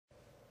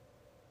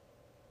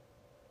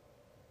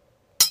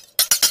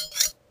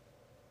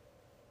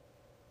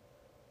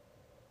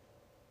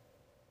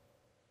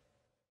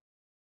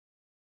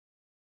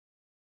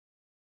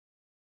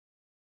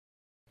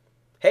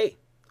Hey,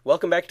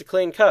 welcome back to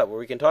Clean Cut, where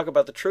we can talk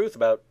about the truth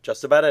about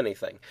just about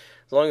anything,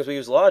 as long as we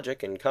use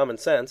logic and common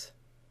sense.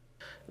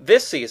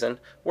 This season,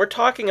 we're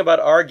talking about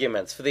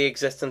arguments for the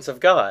existence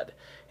of God,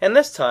 and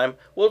this time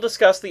we'll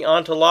discuss the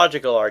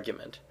ontological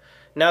argument.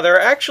 Now, there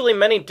are actually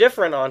many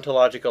different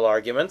ontological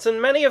arguments,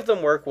 and many of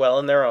them work well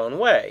in their own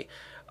way.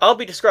 I'll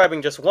be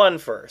describing just one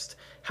first.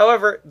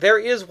 However, there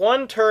is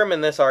one term in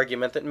this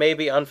argument that may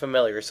be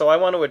unfamiliar, so I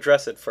want to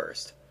address it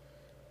first.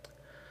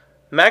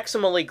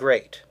 Maximally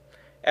great.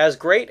 As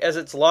great as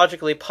it's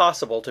logically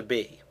possible to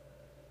be.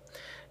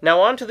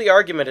 Now on to the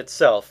argument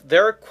itself.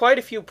 There are quite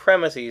a few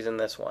premises in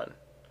this one.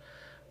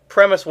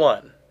 Premise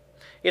 1.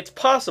 It's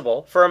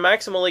possible for a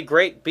maximally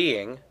great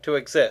being to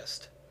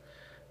exist.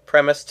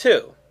 Premise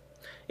 2.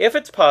 If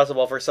it's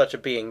possible for such a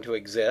being to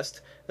exist,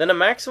 then a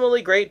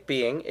maximally great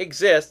being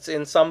exists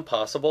in some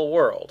possible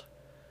world.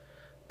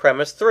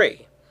 Premise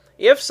 3.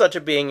 If such a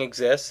being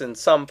exists in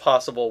some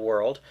possible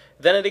world,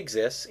 then it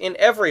exists in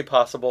every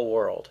possible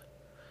world.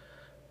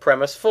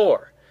 Premise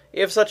 4.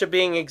 If such a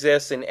being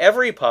exists in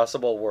every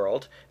possible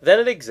world, then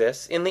it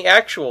exists in the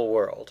actual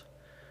world.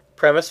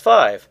 Premise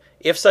 5.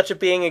 If such a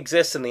being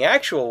exists in the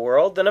actual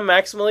world, then a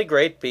maximally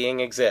great being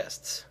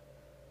exists.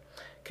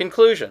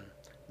 Conclusion.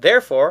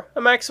 Therefore,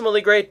 a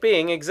maximally great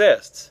being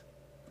exists.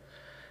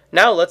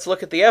 Now let's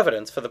look at the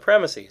evidence for the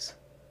premises.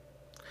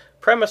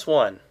 Premise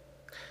 1.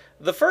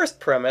 The first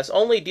premise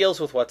only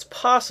deals with what's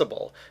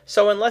possible,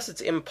 so unless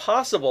it's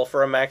impossible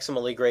for a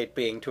maximally great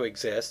being to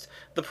exist,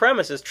 the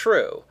premise is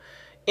true.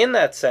 In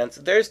that sense,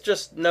 there's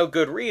just no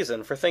good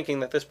reason for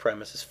thinking that this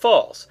premise is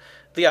false.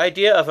 The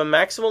idea of a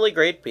maximally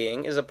great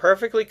being is a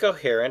perfectly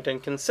coherent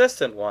and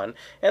consistent one,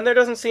 and there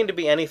doesn't seem to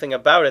be anything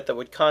about it that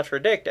would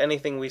contradict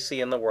anything we see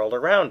in the world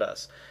around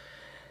us.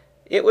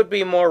 It would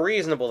be more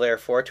reasonable,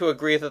 therefore, to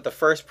agree that the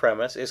first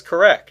premise is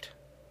correct.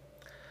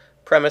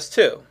 Premise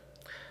 2.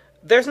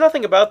 There's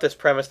nothing about this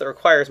premise that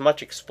requires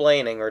much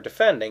explaining or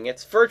defending.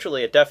 It's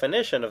virtually a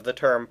definition of the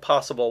term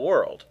possible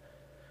world.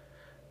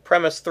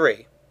 Premise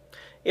 3.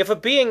 If a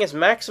being is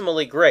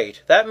maximally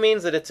great, that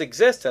means that its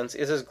existence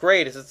is as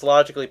great as it's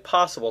logically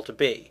possible to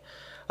be.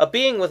 A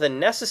being with a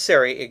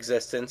necessary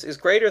existence is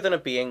greater than a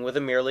being with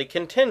a merely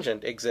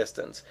contingent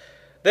existence.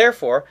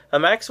 Therefore, a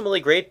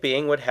maximally great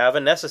being would have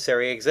a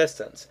necessary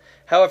existence.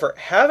 However,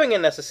 having a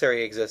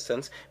necessary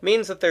existence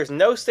means that there's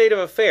no state of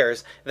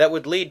affairs that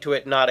would lead to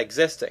it not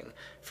existing.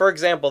 For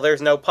example,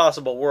 there's no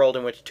possible world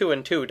in which 2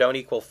 and 2 don't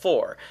equal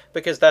 4,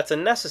 because that's a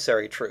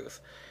necessary truth.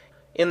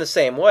 In the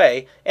same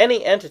way,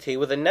 any entity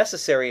with a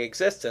necessary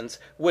existence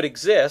would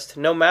exist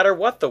no matter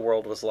what the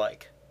world was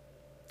like.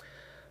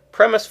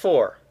 Premise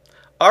 4.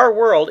 Our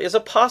world is a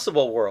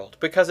possible world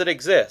because it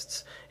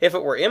exists. If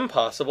it were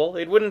impossible,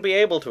 it wouldn't be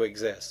able to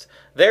exist.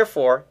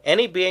 Therefore,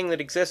 any being that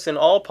exists in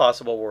all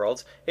possible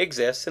worlds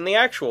exists in the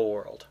actual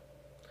world.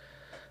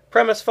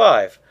 Premise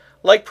 5.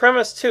 Like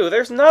Premise 2,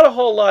 there's not a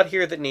whole lot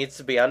here that needs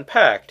to be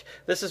unpacked.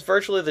 This is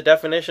virtually the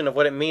definition of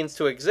what it means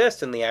to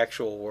exist in the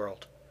actual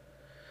world.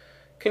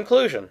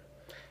 Conclusion.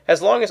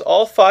 As long as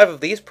all 5 of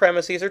these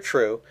premises are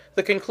true,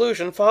 the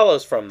conclusion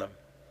follows from them.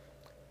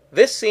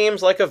 This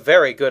seems like a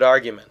very good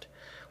argument.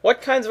 What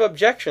kinds of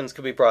objections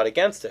could be brought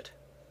against it?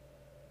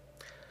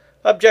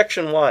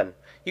 Objection 1.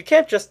 You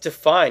can't just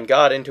define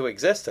God into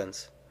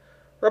existence.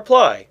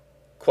 Reply.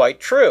 Quite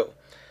true.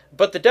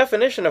 But the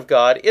definition of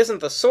God isn't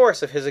the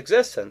source of his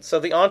existence, so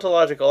the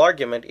ontological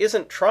argument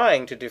isn't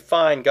trying to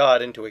define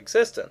God into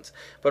existence,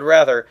 but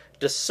rather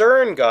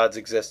discern God's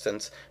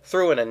existence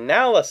through an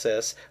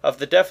analysis of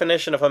the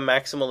definition of a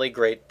maximally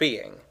great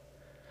being.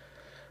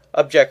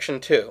 Objection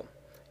 2.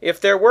 If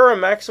there were a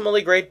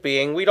maximally great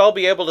being, we'd all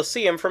be able to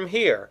see him from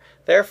here.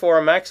 Therefore,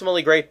 a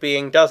maximally great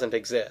being doesn't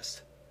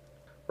exist.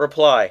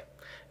 Reply.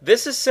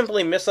 This is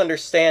simply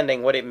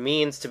misunderstanding what it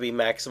means to be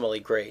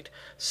maximally great.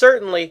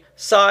 Certainly,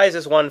 size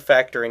is one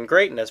factor in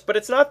greatness, but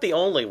it's not the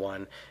only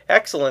one.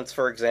 Excellence,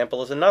 for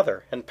example, is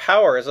another, and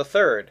power is a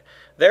third.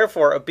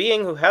 Therefore, a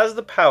being who has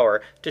the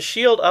power to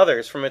shield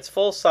others from its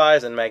full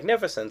size and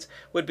magnificence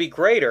would be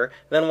greater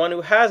than one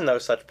who has no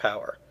such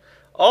power.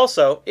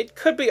 Also, it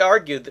could be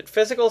argued that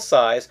physical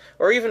size,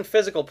 or even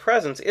physical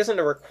presence, isn't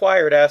a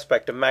required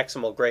aspect of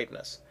maximal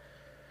greatness.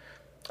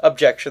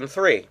 Objection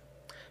 3.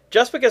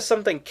 Just because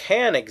something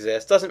can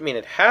exist doesn't mean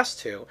it has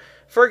to.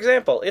 For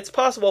example, it's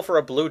possible for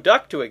a blue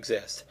duck to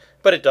exist,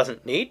 but it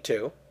doesn't need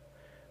to.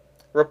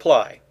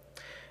 Reply.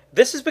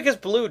 This is because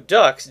blue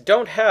ducks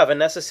don't have a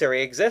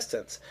necessary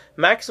existence.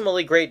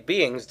 Maximally great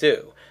beings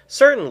do.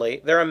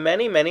 Certainly, there are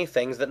many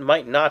things that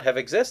might not have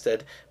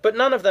existed, but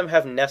none of them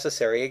have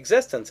necessary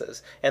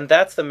existences, and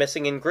that's the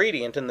missing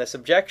ingredient in this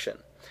objection.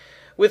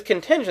 With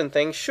contingent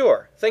things,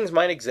 sure, things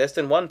might exist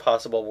in one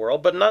possible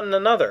world, but not in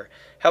another.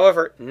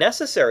 However,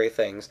 necessary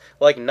things,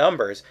 like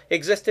numbers,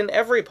 exist in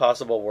every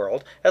possible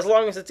world, as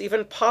long as it's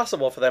even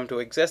possible for them to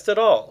exist at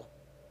all.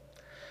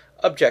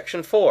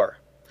 Objection 4.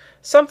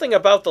 Something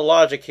about the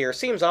logic here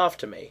seems off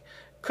to me.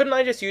 Couldn't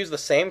I just use the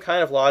same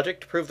kind of logic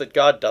to prove that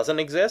God doesn't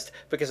exist,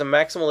 because a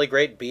maximally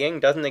great being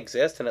doesn't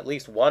exist in at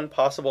least one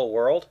possible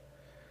world?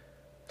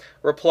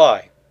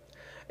 Reply.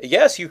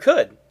 Yes, you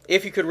could.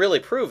 if you could really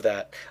prove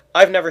that.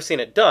 I've never seen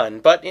it done,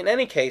 but in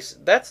any case,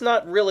 that's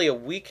not really a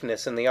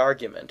weakness in the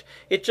argument.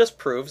 It just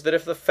proves that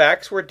if the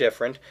facts were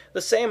different,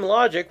 the same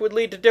logic would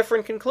lead to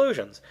different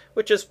conclusions,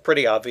 which is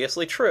pretty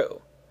obviously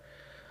true.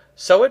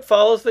 So it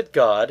follows that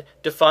God,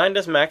 defined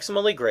as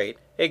maximally great,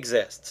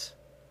 exists.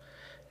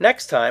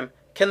 Next time,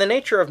 can the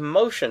nature of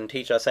motion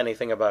teach us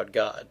anything about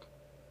God?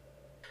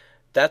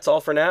 That's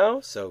all for now,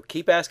 so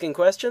keep asking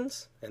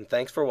questions, and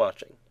thanks for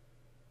watching.